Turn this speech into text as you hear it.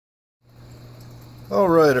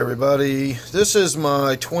Alright everybody, this is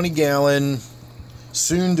my 20-gallon,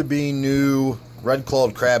 soon-to-be new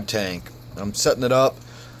red-clawed crab tank. I'm setting it up.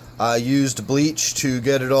 I used bleach to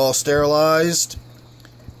get it all sterilized,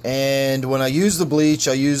 and when I use the bleach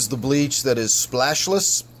that is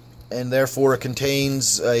splashless, and therefore it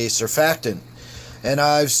contains a surfactant. And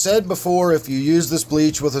I've said before, if you use this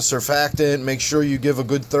bleach with a surfactant, make sure you give a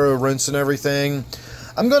good thorough rinse and everything.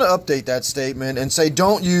 I'm going to update that statement and say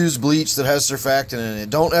don't use bleach that has surfactant in it.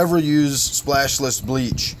 Don't ever use splashless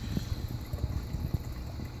bleach.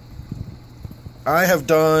 I have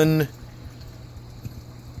done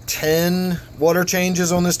 10 water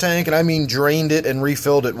changes on this tank, and I mean drained it and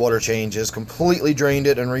refilled it water changes. Completely drained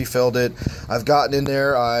it and refilled it. I've gotten in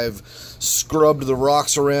there, I've scrubbed the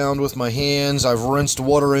rocks around with my hands, I've rinsed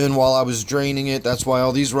water in while I was draining it. That's why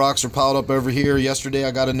all these rocks are piled up over here. Yesterday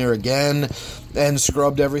I got in there again and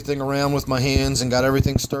scrubbed everything around with my hands and got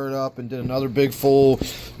everything stirred up and did another big full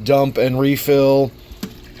dump and refill.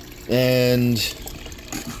 And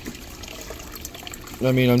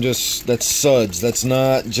I mean, that's suds. That's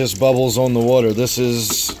not just bubbles on the water. This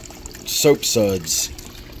is soap suds.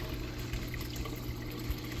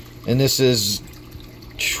 And this is,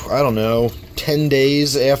 I don't know, 10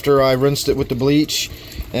 days after I rinsed it with the bleach.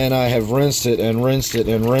 And I have rinsed it and rinsed it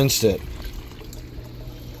and rinsed it.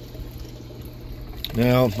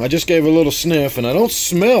 Now, I just gave a little sniff and I don't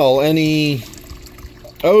smell any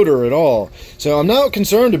odor at all. So I'm not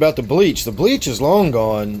concerned about the bleach. The bleach is long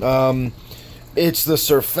gone. It's the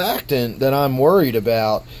surfactant that I'm worried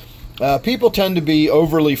about. People tend to be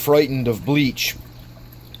overly frightened of bleach.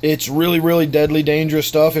 It's really, really deadly, dangerous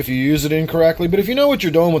stuff if you use it incorrectly. But if you know what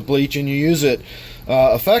you're doing with bleach and you use it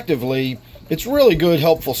effectively, it's really good,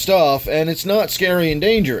 helpful stuff, and it's not scary and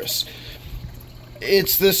dangerous.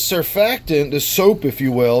 It's this surfactant, the soap, if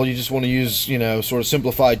you will. You just want to use, sort of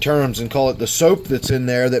simplified terms and call it the soap that's in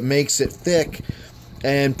there that makes it thick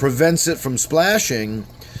and prevents it from splashing.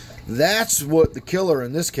 That's what the killer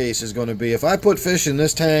in this case is going to be. If I put fish in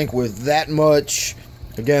this tank with that much,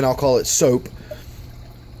 again, I'll call it soap,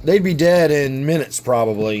 they'd be dead in minutes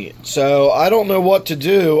probably. So I don't know what to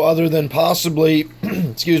do other than possibly,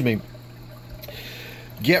 excuse me,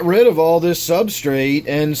 get rid of all this substrate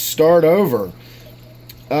and start over.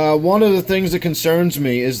 One of the things that concerns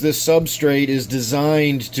me is this substrate is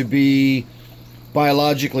designed to be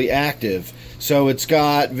biologically active. So it's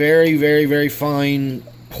got very, very, very fine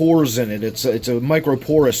pores in it. It's a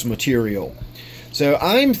micro-porous material. So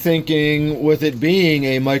I'm thinking, with it being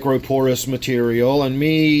a micro-porous material and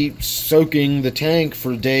me soaking the tank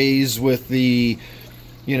for days with the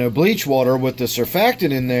bleach water with the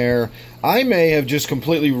surfactant in there, I may have just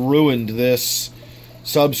completely ruined this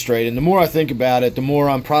substrate. And the more I think about it, the more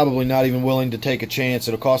I'm probably not even willing to take a chance.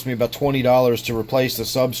 It'll cost me about $20 to replace the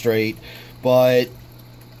substrate, but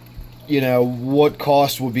what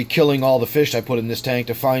cost would be killing all the fish I put in this tank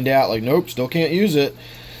to find out, like, nope, still can't use it.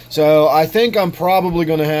 So I think I'm probably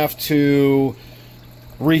going to have to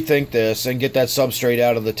rethink this and get that substrate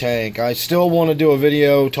out of the tank. I still want to do a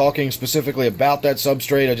video talking specifically about that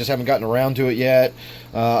substrate. I just haven't gotten around to it yet.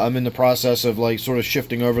 I'm in the process of sort of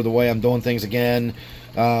shifting over the way I'm doing things again.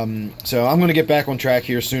 So I'm going to get back on track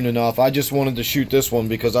here soon enough. I just wanted to shoot this one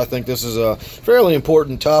because I think this is a fairly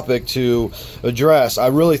important topic to address. I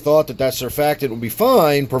really thought that surfactant would be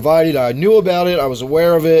fine, provided I knew about it, I was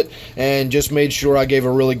aware of it, and just made sure I gave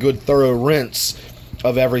a really good thorough rinse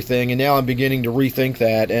of everything. And now I'm beginning to rethink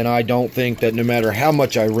that, and I don't think that no matter how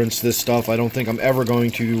much I rinse this stuff, I don't think I'm ever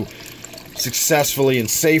going to successfully and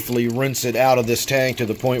safely rinse it out of this tank to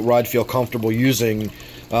the point where I'd feel comfortable using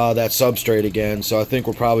that substrate again. So I think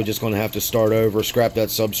we're probably just going to have to start over, scrap that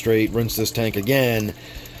substrate, rinse this tank again,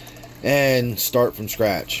 and start from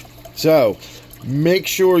scratch. So make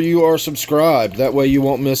sure you are subscribed. That way you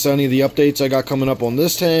won't miss any of the updates I got coming up on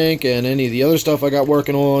this tank and any of the other stuff I got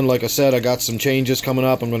working on. Like I said, I got some changes coming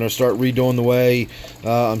up. I'm going to start redoing the way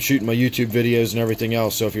I'm shooting my YouTube videos and everything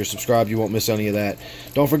else. So if you're subscribed, you won't miss any of that.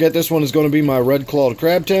 Don't forget, this one is going to be my red-clawed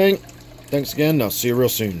crab tank. Thanks again, and I'll see you real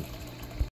soon.